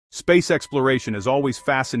Space exploration has always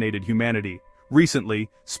fascinated humanity. Recently,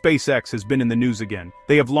 SpaceX has been in the news again.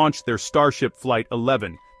 They have launched their Starship Flight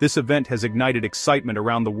 11. This event has ignited excitement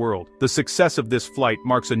around the world. The success of this flight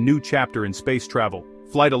marks a new chapter in space travel.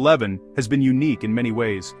 Flight 11 has been unique in many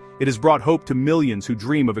ways. It has brought hope to millions who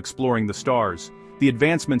dream of exploring the stars. The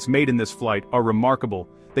advancements made in this flight are remarkable.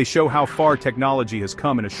 They show how far technology has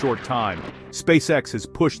come in a short time. SpaceX has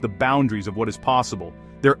pushed the boundaries of what is possible.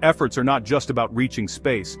 Their efforts are not just about reaching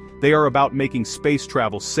space, they are about making space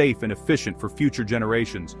travel safe and efficient for future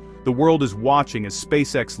generations. The world is watching as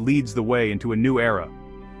SpaceX leads the way into a new era.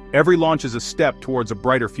 Every launch is a step towards a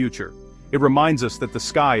brighter future. It reminds us that the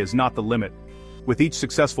sky is not the limit. With each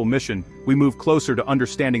successful mission, we move closer to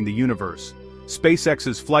understanding the universe.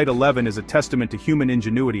 SpaceX's Flight 11 is a testament to human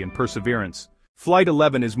ingenuity and perseverance. Flight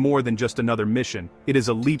 11 is more than just another mission, it is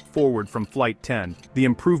a leap forward from Flight 10. The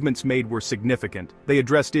improvements made were significant. They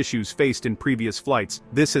addressed issues faced in previous flights.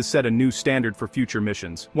 This has set a new standard for future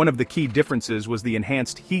missions. One of the key differences was the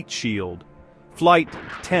enhanced heat shield. Flight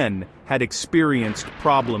 10 had experienced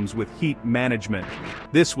problems with heat management.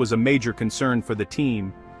 This was a major concern for the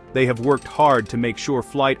team. They have worked hard to make sure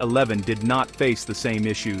Flight 11 did not face the same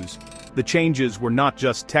issues. The changes were not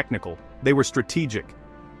just technical, they were strategic.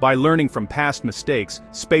 By learning from past mistakes,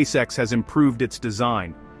 SpaceX has improved its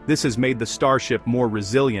design. This has made the Starship more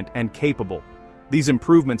resilient and capable. These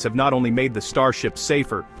improvements have not only made the Starship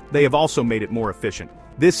safer, they have also made it more efficient.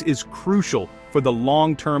 This is crucial for the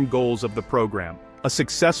long-term goals of the program. A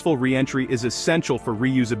successful re-entry is essential for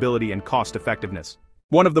reusability and cost-effectiveness.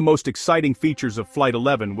 One of the most exciting features of Flight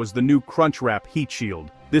 11 was the new Crunch Wrap heat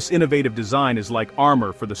shield. This innovative design is like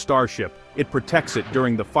armor for the Starship. It protects it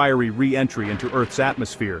during the fiery re-entry into Earth's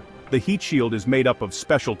atmosphere. The heat shield is made up of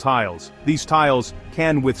special tiles. These tiles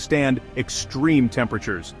can withstand extreme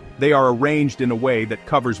temperatures. They are arranged in a way that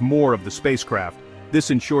covers more of the spacecraft.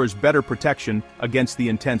 This ensures better protection against the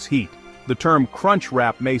intense heat. The term Crunch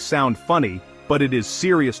Wrap may sound funny, but it is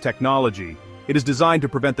serious technology. It is designed to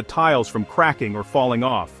prevent the tiles from cracking or falling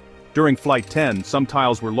off. During Flight 10, some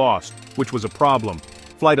tiles were lost, which was a problem.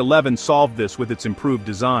 Flight 11 solved this with its improved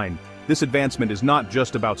design. This advancement is not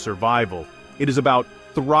just about survival, it is about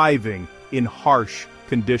thriving in harsh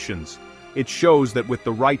conditions. It shows that with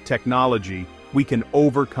the right technology, we can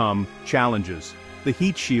overcome challenges. The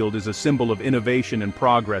heat shield is a symbol of innovation and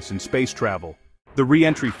progress in space travel. The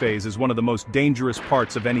re-entry phase is one of the most dangerous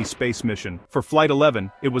parts of any space mission. For Flight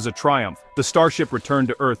 11, it was a triumph. The Starship returned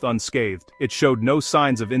to Earth unscathed. It showed no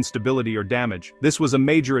signs of instability or damage. This was a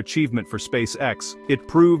major achievement for SpaceX. It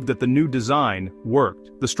proved that the new design worked.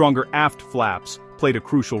 The stronger aft flaps played a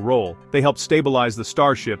crucial role. They helped stabilize the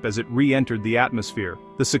Starship as it re-entered the atmosphere.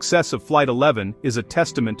 The success of Flight 11 is a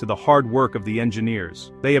testament to the hard work of the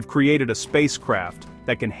engineers. They have created a spacecraft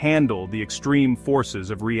that can handle the extreme forces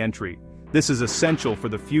of re-entry. This is essential for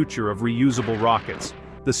the future of reusable rockets.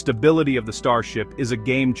 The stability of the Starship is a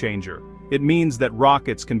game changer. It means that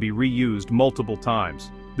rockets can be reused multiple times.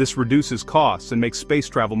 This reduces costs and makes space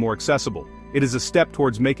travel more accessible. It is a step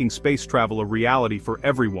towards making space travel a reality for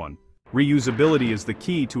everyone. Reusability is the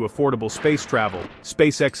key to affordable space travel.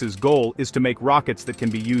 SpaceX's goal is to make rockets that can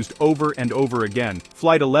be used over and over again.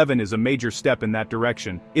 Flight 11 is a major step in that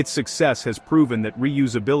direction. Its success has proven that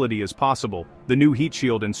reusability is possible. The new heat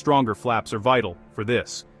shield and stronger flaps are vital for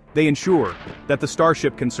this. They ensure that the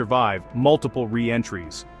Starship can survive multiple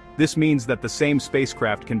re-entries. This means that the same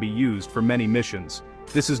spacecraft can be used for many missions.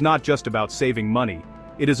 This is not just about saving money,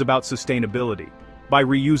 it is about sustainability. By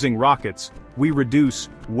reusing rockets, we reduce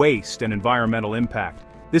waste and environmental impact.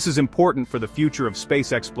 This is important for the future of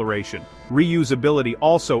space exploration. Reusability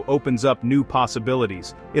also opens up new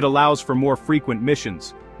possibilities. It allows for more frequent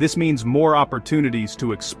missions. This means more opportunities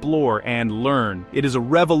to explore and learn. It is a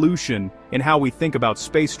revolution in how we think about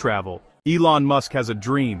space travel. Elon Musk has a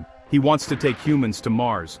dream. He wants to take humans to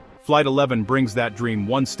Mars. Flight 11 brings that dream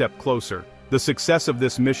one step closer. The success of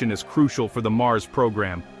this mission is crucial for the Mars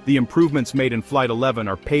program. The improvements made in Flight 11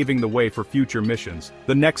 are paving the way for future missions.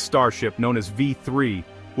 The next Starship, known as V3,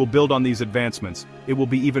 will build on these advancements. It will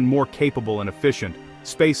be even more capable and efficient.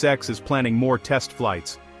 SpaceX is planning more test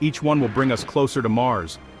flights. Each one will bring us closer to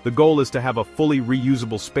Mars. The goal is to have a fully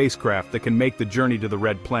reusable spacecraft that can make the journey to the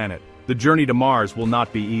Red Planet. The journey to Mars will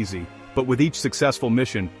not be easy, but with each successful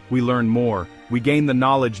mission, we learn more. We gain the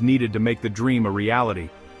knowledge needed to make the dream a reality.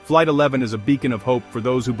 Flight 11 is a beacon of hope for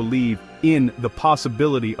those who believe in the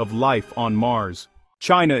possibility of life on Mars.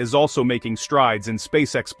 China is also making strides in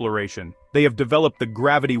space exploration. They have developed the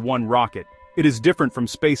Gravity 1 rocket. It is different from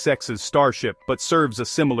SpaceX's Starship but serves a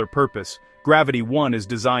similar purpose. Gravity 1 is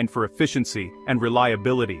designed for efficiency and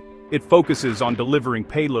reliability. It focuses on delivering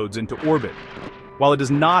payloads into orbit. While it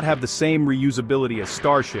does not have the same reusability as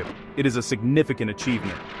Starship, it is a significant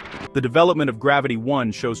achievement. The development of Gravity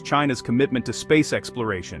 1 shows China's commitment to space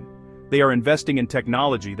exploration. They are investing in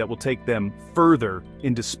technology that will take them further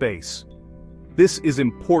into space. This is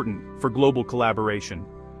important for global collaboration.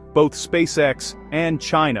 Both SpaceX and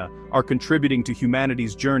China are contributing to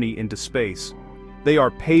humanity's journey into space. They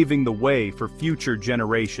are paving the way for future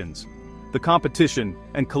generations. The competition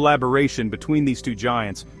and collaboration between these two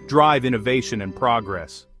giants drive innovation and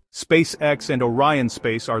progress. SpaceX and Orion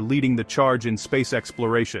Space are leading the charge in space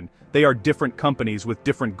exploration. They are different companies with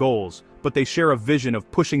different goals, but they share a vision of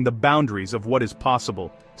pushing the boundaries of what is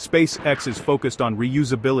possible. SpaceX is focused on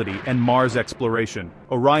reusability and Mars exploration.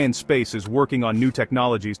 Orion Space is working on new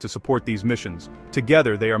technologies to support these missions.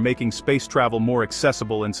 Together, they are making space travel more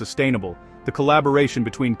accessible and sustainable. The collaboration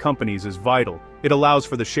between companies is vital. It allows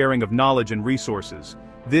for the sharing of knowledge and resources.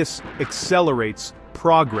 This accelerates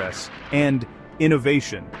progress and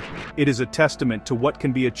innovation. It is a testament to what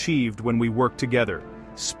can be achieved when we work together.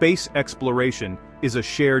 Space exploration is a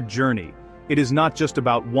shared journey. It is not just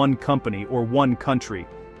about one company or one country.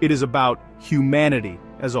 It is about humanity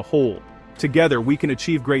as a whole. Together we can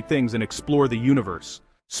achieve great things and explore the universe.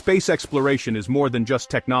 Space exploration is more than just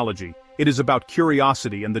technology. It is about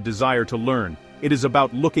curiosity and the desire to learn. It is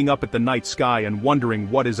about looking up at the night sky and wondering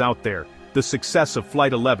what is out there. The success of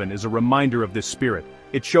Flight 11 is a reminder of this spirit.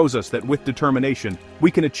 It shows us that with determination, we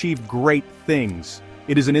can achieve great things.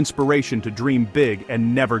 It is an inspiration to dream big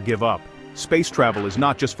and never give up. Space travel is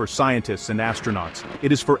not just for scientists and astronauts.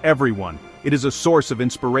 It is for everyone. It is a source of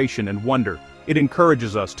inspiration and wonder. It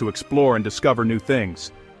encourages us to explore and discover new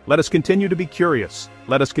things. Let us continue to be curious.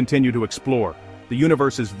 Let us continue to explore. The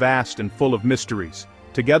universe is vast and full of mysteries.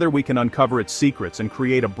 Together we can uncover its secrets and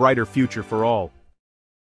create a brighter future for all.